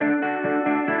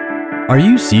Are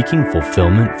you seeking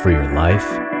fulfillment for your life?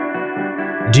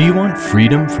 Do you want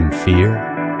freedom from fear?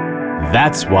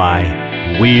 That's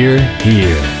why we're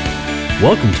here.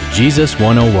 Welcome to Jesus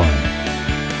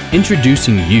 101,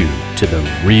 introducing you to the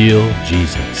real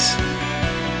Jesus.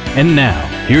 And now,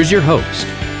 here's your host,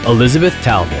 Elizabeth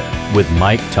Talbot with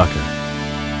Mike Tucker.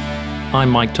 I'm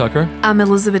Mike Tucker. I'm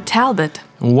Elizabeth Talbot.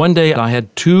 One day I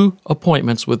had two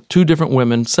appointments with two different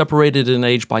women separated in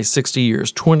age by 60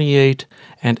 years, 28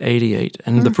 and 88.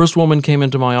 And the first woman came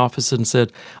into my office and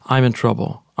said, I'm in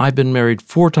trouble. I've been married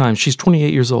 4 times. She's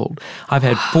 28 years old. I've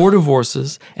had 4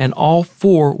 divorces, and all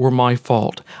 4 were my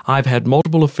fault. I've had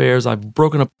multiple affairs. I've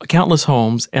broken up countless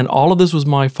homes, and all of this was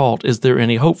my fault. Is there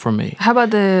any hope for me? How about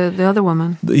the other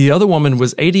woman? The other woman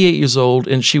was 88 years old,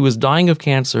 and she was dying of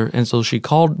cancer, and so she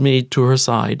called me to her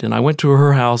side, and I went to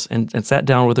her house and sat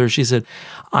down with her. She said,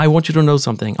 I want you to know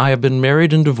something. I have been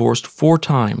married and divorced 4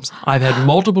 times. I've had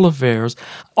multiple affairs.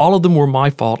 All of them were my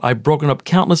fault. I've broken up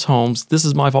countless homes. This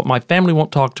is my fault. My family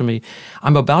won't talk to me.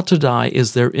 I'm about to die.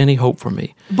 Is there any hope for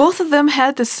me? Both of them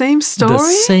had the same story?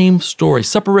 The same story,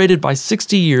 separated by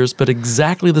 60 years, but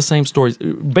exactly the same story.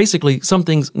 Basically, some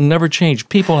things never change.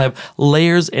 People have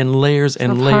layers and layers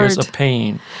and layers of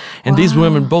pain. And these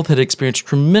women both had experienced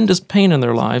tremendous pain in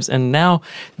their lives, and now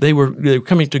they were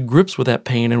coming to grips with that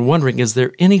pain and wondering, is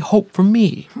there any hope for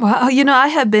me? Well, I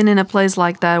have been in a place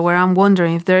like that where I'm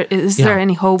wondering if there is there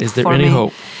any hope for me. Is there any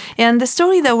hope? And the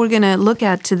story that we're going to look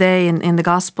at today in the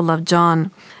Gospel of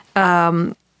John,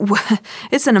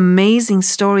 it's an amazing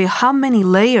story. How many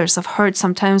layers of hurt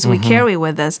sometimes we carry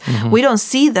with us. We don't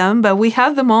see them, but we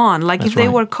have them on, like if they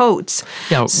were coats.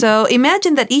 Yeah. So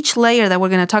imagine that each layer that we're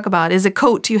going to talk about is a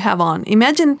coat you have on.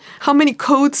 Imagine how many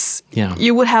coats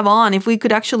you would have on if we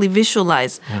could actually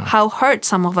visualize how hurt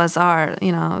some of us are,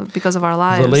 because of our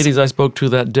lives. The ladies I spoke to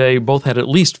that day both had at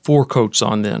least 4 coats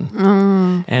on then.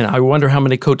 And I wonder how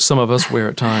many coats some of us wear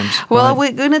at times. Well,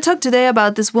 we're going to talk today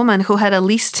about this woman who had at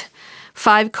least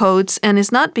 5 coats, and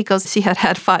it's not because she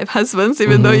had 5 husbands,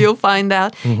 even though you'll find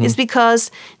out. It's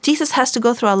because Jesus has to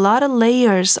go through a lot of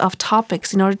layers of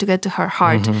topics in order to get to her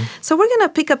heart. So we're going to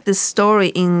pick up this story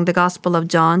in the Gospel of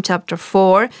John, chapter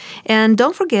 4. And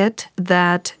don't forget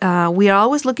that we are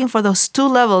always looking for those 2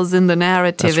 levels in the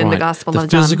narrative in the Gospel of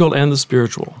John. The physical and the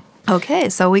spiritual. Okay,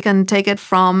 so we can take it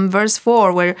from verse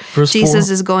 4, where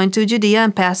Jesus is going to Judea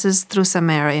and passes through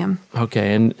Samaria.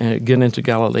 Okay, and get into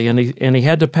Galilee. And he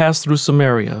had to pass through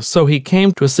Samaria. So he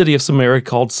came to a city of Samaria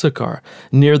called Sychar,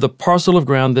 near the parcel of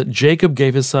ground that Jacob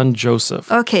gave his son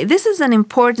Joseph. Okay, this is an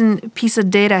important piece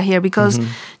of data here because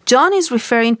John is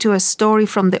referring to a story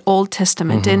from the Old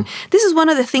Testament. And this is one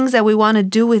of the things that we want to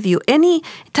do with you. Any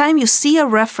time you see a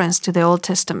reference to the Old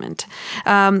Testament,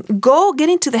 get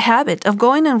into the habit of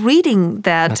going and reading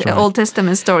that Old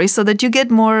Testament story so that you get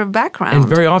more background. And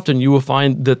very often you will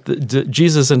find that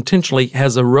Jesus intentionally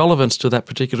has a relevance to that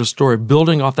particular story,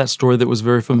 building off that story that was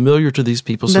very familiar to these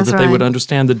people so that they would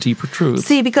understand the deeper truth.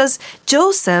 See, because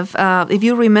Joseph, if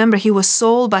you remember, he was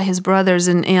sold by his brothers,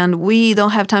 and we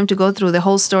don't have time to go through the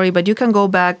whole story, but you can go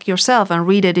back yourself and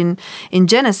read it in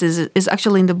Genesis. It's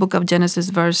actually in the book of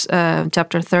Genesis,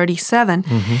 chapter 37.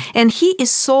 And he is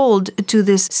sold to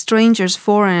these strangers,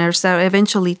 foreigners, that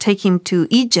eventually take him to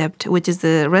Egypt, which is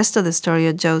the rest of the story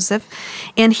of Joseph.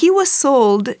 And he was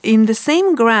sold in the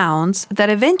same grounds that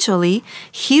eventually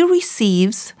he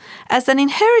receives as an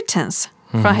inheritance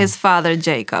from his father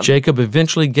Jacob. Jacob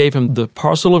eventually gave him the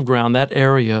parcel of ground, that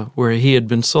area where he had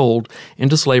been sold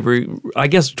into slavery, I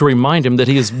guess to remind him that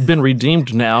he has been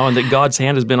redeemed now and that God's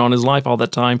hand has been on his life all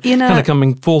that time. Kind of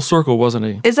coming full circle, wasn't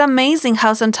he? It's amazing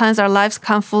how sometimes our lives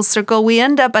come full circle. We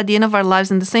end up at the end of our lives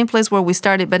in the same place where we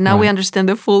started, but now we understand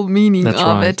the full meaning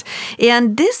of it.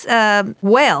 And this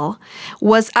well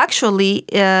was actually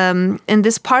in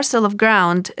this parcel of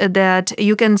ground that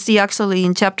you can see actually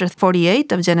in chapter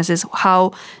 48 of Genesis, how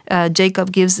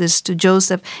Jacob gives this to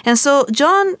Joseph. And so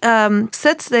John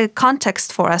sets the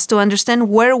context for us to understand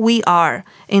where we are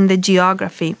in the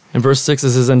geography. In verse 6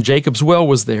 it says, And Jacob's well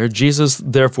was there. Jesus,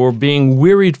 therefore, being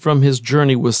wearied from his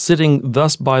journey, was sitting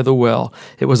thus by the well.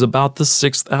 It was about the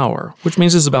 6th hour, which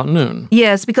means it's about noon.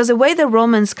 Yes, because the way the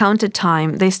Romans counted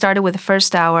time, they started with the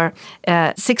first hour,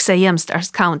 6 a.m.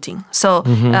 starts counting. So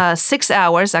 6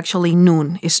 hours, actually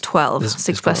noon is 12.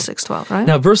 6 plus 6, 12, right?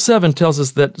 Now, verse 7 tells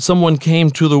us that someone came came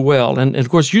to the well. And of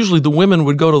course, usually the women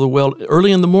would go to the well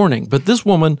early in the morning, but this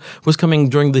woman was coming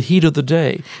during the heat of the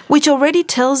day. Which already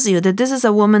tells you that this is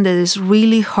a woman that is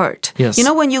really hurt. Yes. You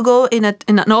know, when you go in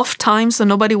an off time so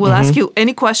nobody will ask you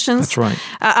any questions. That's right.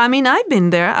 I mean, I've been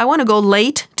there. I want to go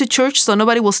late to church so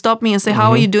nobody will stop me and say, how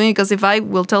are you doing? Because if I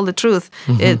will tell the truth,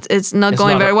 it's not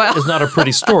going very well. It's not a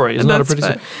pretty story. It's not a pretty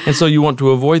story. And so you want to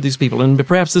avoid these people. And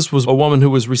perhaps this was a woman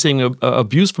who was receiving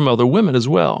abuse from other women as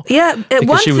well. Yeah.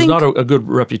 Because she was not a good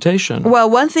reputation. Well,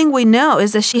 one thing we know is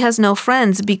that she has no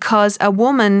friends because a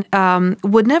woman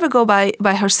would never go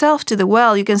by herself to the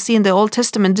well. You can see in the Old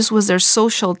Testament, this was their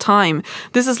social time.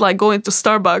 This is like going to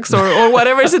Starbucks or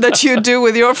whatever is it that you do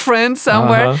with your friends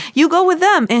somewhere. You go with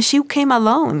them. And she came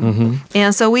alone.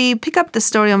 And so we pick up the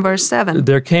story on verse 7.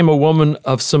 There came a woman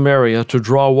of Samaria to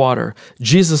draw water.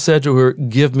 Jesus said to her,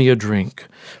 "Give me a drink."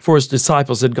 For his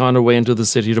disciples had gone away into the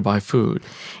city to buy food.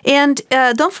 And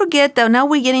don't forget that now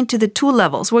we're getting to the two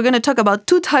levels. We're going to talk about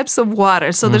two types of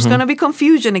water. So there's going to be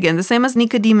confusion again, the same as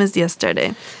Nicodemus yesterday.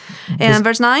 And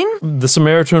verse 9? The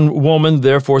Samaritan woman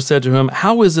therefore said to him,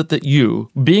 "How is it that you,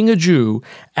 being a Jew,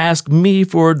 ask me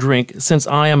for a drink since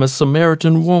I am a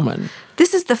Samaritan woman?"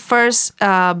 This is the first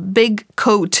big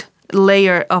coat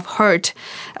layer of hurt,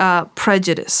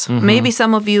 prejudice. Maybe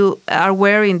some of you are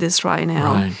wearing this right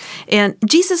now. Right. And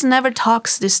Jesus never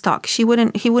talks this talk. He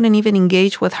wouldn't even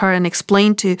engage with her and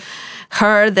explain to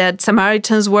her that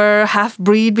Samaritans were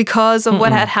half-breed because of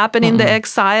what had happened in the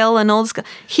exile and all this.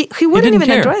 He wouldn't even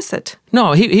address it. No,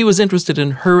 he was interested in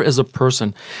her as a person.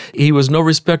 He was no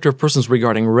respecter of persons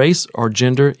regarding race or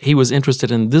gender. He was interested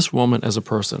in this woman as a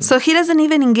person. So he doesn't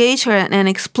even engage her and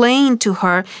explain to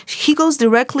her. He goes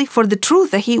directly for the truth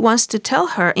that he wants to tell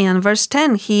her. And verse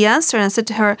 10, he answered and said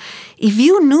to her, "If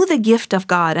you knew the gift of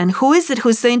God, and who is it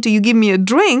who's saying to you, 'Give me a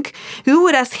drink,' you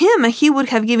would ask him, and he would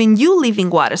have given you living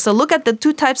water." So look at the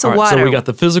two types of water. So we got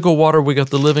the physical water, we got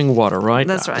the living water, right?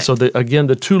 That's right. So again,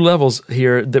 the two levels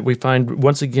here that we find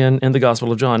once again in the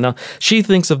Gospel of John. Now, she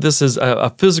thinks of this as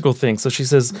a physical thing. So she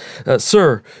says, "Sir,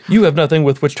 you have nothing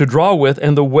with which to draw with,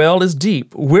 and the well is deep.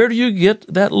 Where do you get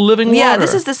that living water?" Yeah,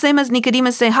 this is the same as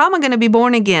Nicodemus saying, "How am I going to be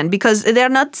born again?" Because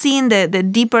they're not seeing the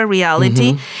deeper reality.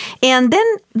 And then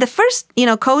the first,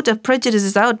 coat of prejudice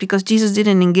is out because Jesus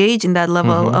didn't engage in that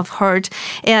level of hurt,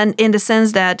 and in the sense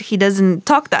that he doesn't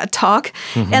talk that talk.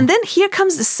 And then here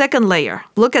comes the second layer.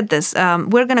 Look at this.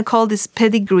 We're going to call this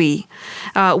pedigree.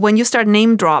 When you start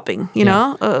name dropping,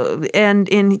 and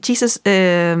in Jesus,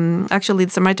 actually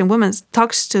the Samaritan woman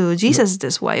talks to Jesus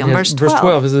this way on verse 12. Verse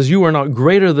 12, it says, "You are not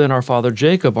greater than our father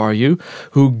Jacob, are you,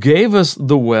 who gave us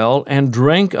the well and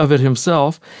drank of it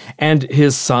himself, and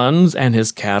his sons and his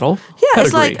cattle?" Yeah,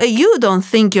 it's like you don't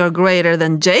think you're greater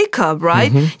than Jacob,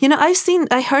 right?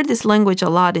 I heard this language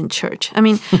a lot in church. I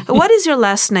mean, what is your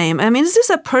last name? I mean, is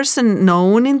this a person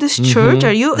known in this church?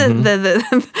 Are you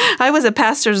I was a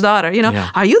pastor's daughter,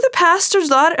 Are you the pastor's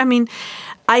daughter? I mean,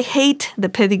 I hate the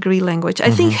pedigree language.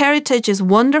 I think heritage is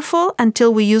wonderful until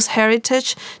we use heritage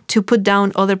to put down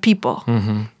other people.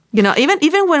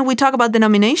 Even when we talk about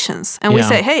denominations and we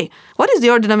say, "Hey, what is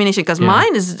your denomination?" Because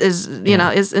mine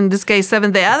is in this case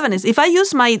Seventh-day Adventist. If I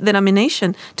use my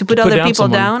denomination to put other people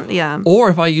down, or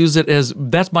if I use it as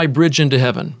that's my bridge into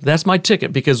heaven, that's my ticket.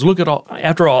 Because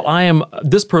after all, I am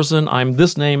this person, I'm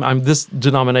this name, I'm this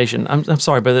denomination. I'm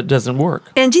sorry, but it doesn't work.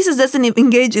 And Jesus doesn't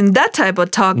engage in that type of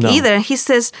talk either. He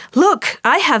says, "Look,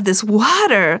 I have this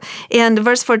water," and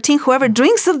verse 14, "Whoever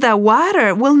drinks of that water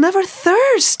will never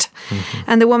thirst."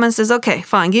 And the woman says, "Okay,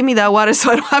 fine, give me that water so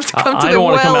I don't have to come to the well anymore." I don't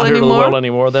want to come out here to the well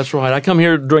anymore. That's right. I come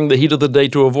here during the heat of the day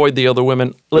to avoid the other women.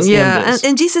 Let's end this.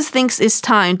 And Jesus thinks it's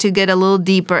time to get a little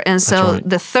deeper. And so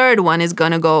the third one is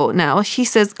going to go now. He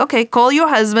says, "Okay, call your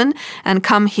husband and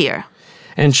come here."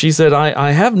 And she said,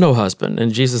 I have no husband.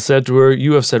 And Jesus said to her,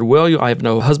 "You have said well, I have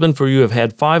no husband, for you have had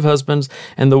 5 husbands,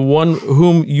 and the one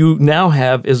whom you now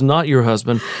have is not your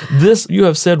husband. This you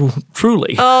have said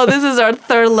truly." Oh, this is our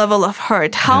third level of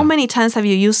hurt. How many times have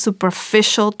you used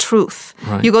superficial truth?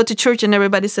 Right. You go to church and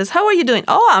everybody says, "How are you doing?"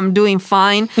 "Oh, I'm doing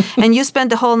fine." And you spend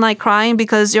the whole night crying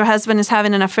because your husband is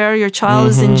having an affair, your child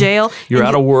is in jail. You're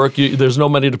out of work, there's no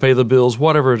money to pay the bills,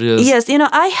 whatever it is. Yes,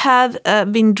 I have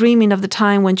been dreaming of the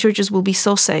time when churches will be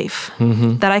so safe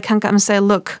that I can come and say,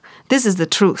 "Look, this is the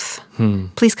truth.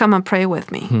 Please come and pray with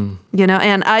me."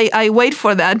 And I wait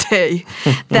for that day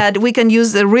that we can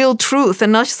use the real truth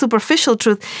and not superficial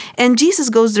truth. And Jesus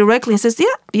goes directly and says, yeah,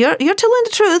 you're telling the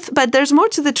truth, but there's more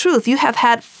to the truth. You have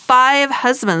had 5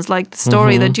 husbands, like the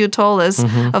story that you told us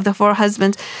of the 4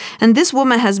 husbands. And this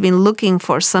woman has been looking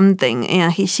for something,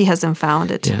 and she hasn't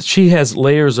found it. Yeah, she has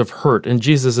layers of hurt, and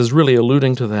Jesus is really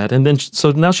alluding to that. And then,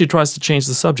 so now she tries to change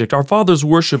the subject. Our fathers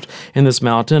worshipped in this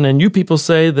mountain, and you people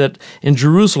say that in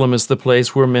Jerusalem is the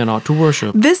place where men ought to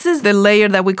worship. This is the layer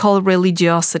that we call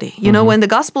religiosity. When the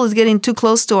gospel is getting too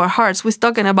close to our hearts, we're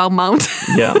talking about mountains.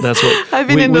 Yeah, that's what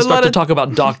we start to talk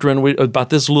about doctrine, about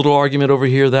this little argument over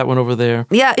here, that one over there.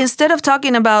 Yeah, instead of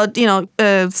talking about,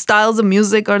 styles of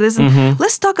music or this,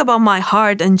 let's talk about my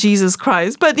heart and Jesus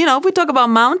Christ. But, if we talk about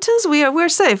mountains, we're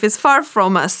safe. It's far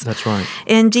from us. That's right.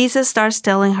 And Jesus starts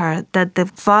telling her that the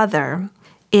Father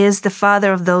is the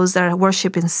Father of those that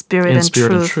worship in spirit and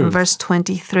truth, in verse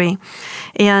 23.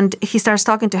 And he starts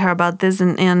talking to her about this,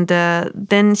 and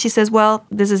then she says, well,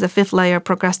 this is the 5th layer,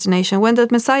 procrastination. When the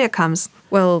Messiah comes,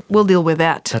 well, we'll deal with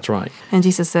that. That's right. And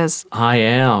Jesus says, I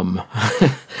am.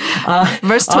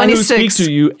 Verse 26. I who speak to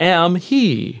you am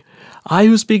He. I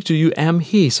who speak to you am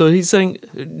He. So he's saying,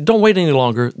 don't wait any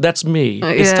longer. That's me.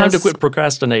 It's time to quit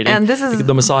procrastinating. And this is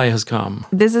the Messiah has come.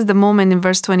 This is the moment in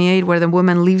verse 28 where the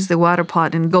woman leaves the water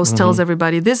pot and goes tells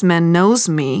everybody, this man knows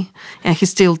me, and he's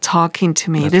still talking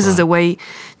to me. This is the way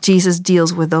Jesus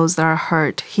deals with those that are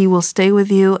hurt. He will stay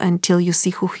with you until you see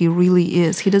who he really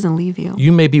is. He doesn't leave you.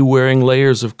 You may be wearing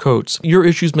layers of coats. Your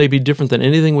issues may be different than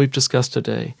anything we've discussed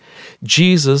today.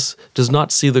 Jesus does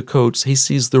not see the coats. He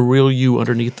sees the real you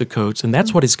underneath the coats. And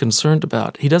that's what he's concerned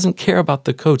about. He doesn't care about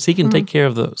the coats. He can take care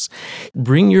of those.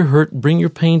 Bring your hurt, bring your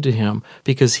pain to him,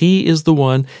 because he is the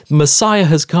one. Messiah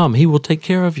has come. He will take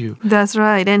care of you. That's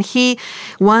right. And he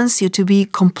wants you to be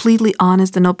completely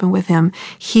honest and open with him.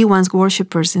 He wants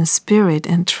worshipers in spirit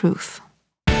and truth.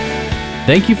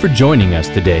 Thank you for joining us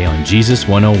today on Jesus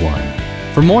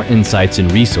 101. For more insights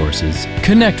and resources,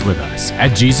 connect with us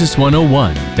at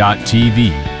Jesus101.tv.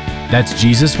 That's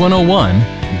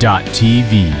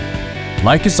Jesus101.tv.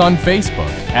 Like us on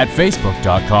Facebook at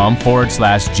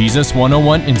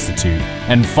facebook.com/Jesus101 Institute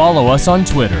and follow us on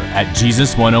Twitter at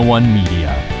Jesus101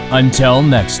 Media. Until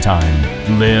next time,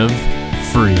 live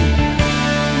free.